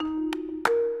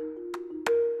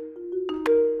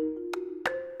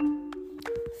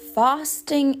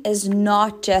Fasting is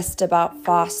not just about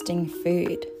fasting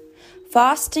food.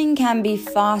 Fasting can be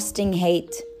fasting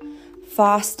hate,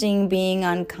 fasting being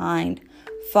unkind,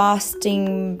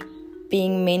 fasting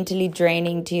being mentally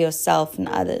draining to yourself and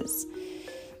others.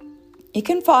 You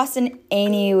can fast in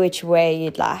any which way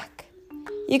you'd like.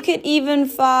 You could even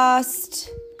fast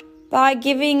by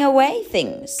giving away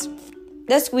things.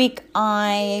 This week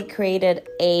I created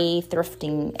a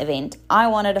thrifting event. I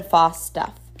wanted to fast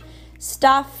stuff.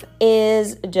 Stuff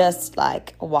is just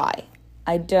like, why?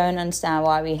 I don't understand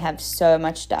why we have so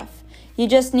much stuff. You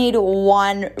just need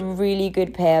one really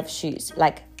good pair of shoes.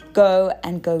 Like, go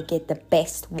get the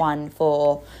best one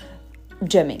for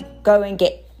gymming. Go and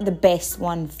get the best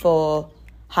one for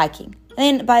hiking.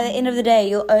 And then by the end of the day,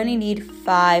 you'll only need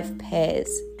 5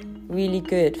 pairs. Really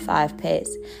good 5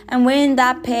 pairs. And when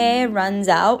that pair runs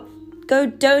out, go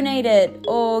donate it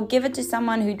or give it to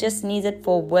someone who just needs it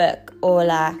for work, or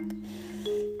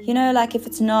like if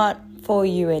it's not for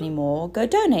you anymore, go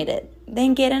donate it.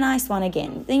 Then get a nice one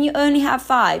again. Then you only have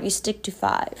 5. You stick to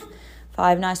 5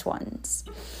 nice ones.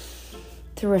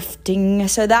 Thrifting.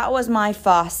 So that was my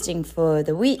fasting for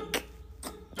the week.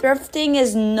 Thrifting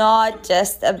is not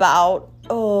just about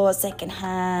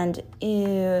secondhand,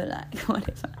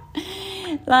 whatever.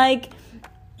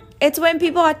 It's when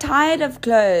people are tired of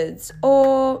clothes,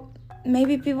 or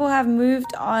maybe people have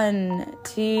moved on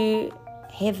to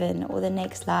heaven or the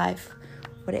next life,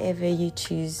 whatever you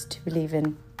choose to believe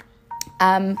in.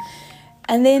 And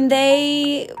then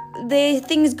their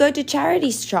things go to charity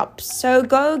shops. So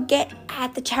go get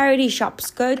at the charity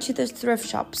shops. Go to the thrift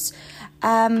shops.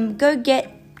 Go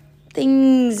get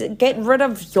things. Get rid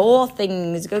of your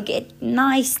things. Go get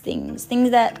nice things.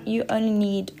 Things that you only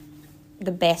need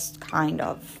the best kind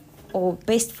of, or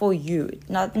best for you.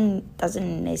 Nothing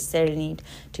doesn't necessarily need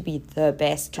to be the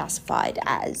best, classified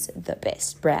as the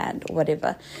best brand or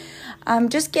whatever.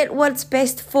 Just get what's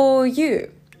best for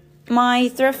you. My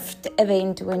thrift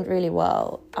event went really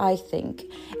well, I think.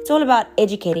 It's all about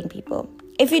educating people.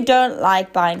 If you don't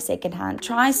like buying secondhand,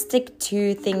 try stick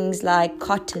to things like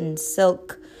cotton,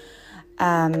 silk,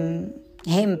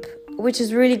 hemp, which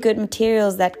is really good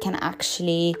materials that can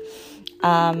actually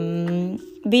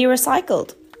be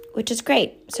recycled, which is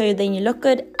great. So then you look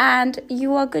good and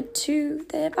you are good to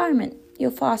the environment.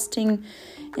 You're fasting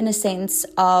in a sense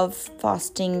of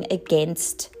fasting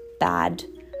against bad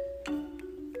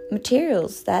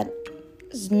materials that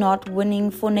is not winning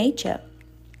for nature.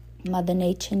 Mother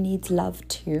Nature needs love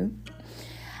too.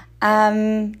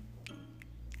 And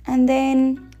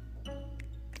then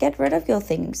get rid of your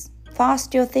things.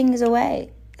 Fast your things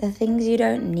away. The things you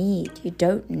don't need. You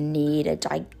don't need a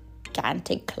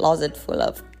gigantic closet full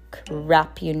of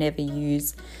crap you never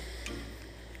use.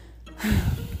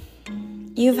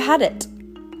 You've had it.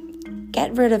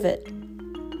 Get rid of it.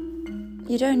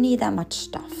 You don't need that much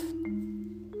stuff.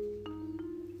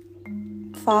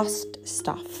 Fast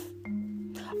stuff.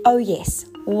 Oh yes,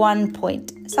 one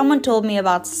point. Someone told me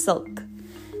about silk.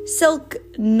 Silk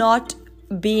not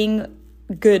being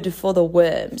good for the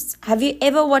worms. Have you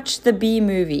ever watched the Bee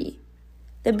Movie?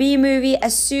 The Bee Movie,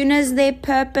 as soon as their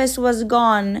purpose was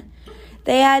gone,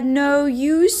 they had no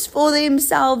use for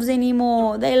themselves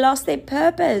anymore. They lost their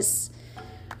purpose.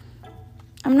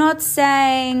 I'm not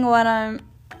saying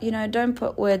don't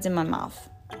put words in my mouth.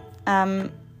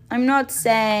 I'm not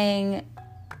saying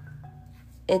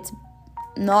it's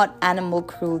not animal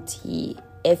cruelty.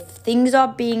 If things are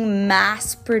being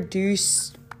mass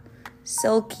produced,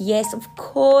 silk, yes, of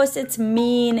course it's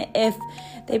mean if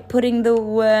they're putting the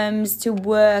worms to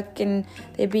work and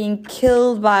they're being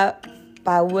killed by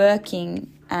working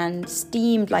and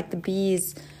steamed like the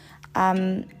bees.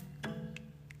 I'm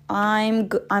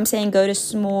saying go to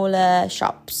smaller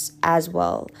shops as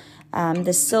well.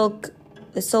 The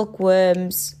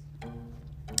silkworms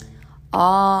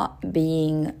are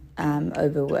being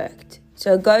overworked.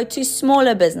 So go to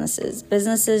smaller businesses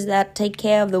that take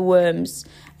care of the worms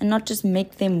and not just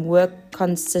make them work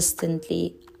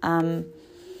consistently. Go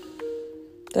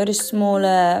to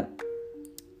smaller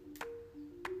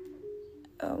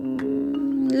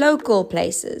local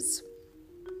places.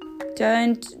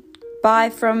 Don't buy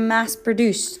from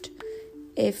mass-produced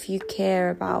if you care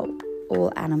about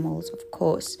all animals, of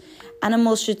course.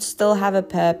 Animals should still have a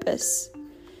purpose.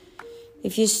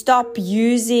 If you stop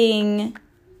using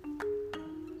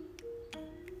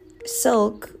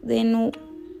silk, then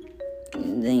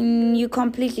you're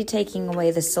completely taking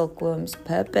away the silkworm's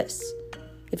purpose.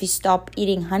 If you stop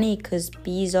eating honey because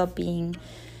bees are being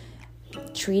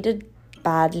treated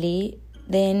badly,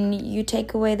 then you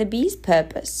take away the bee's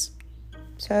purpose.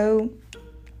 So,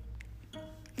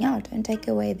 don't take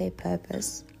away their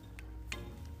purpose.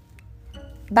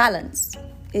 Balance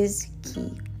is key.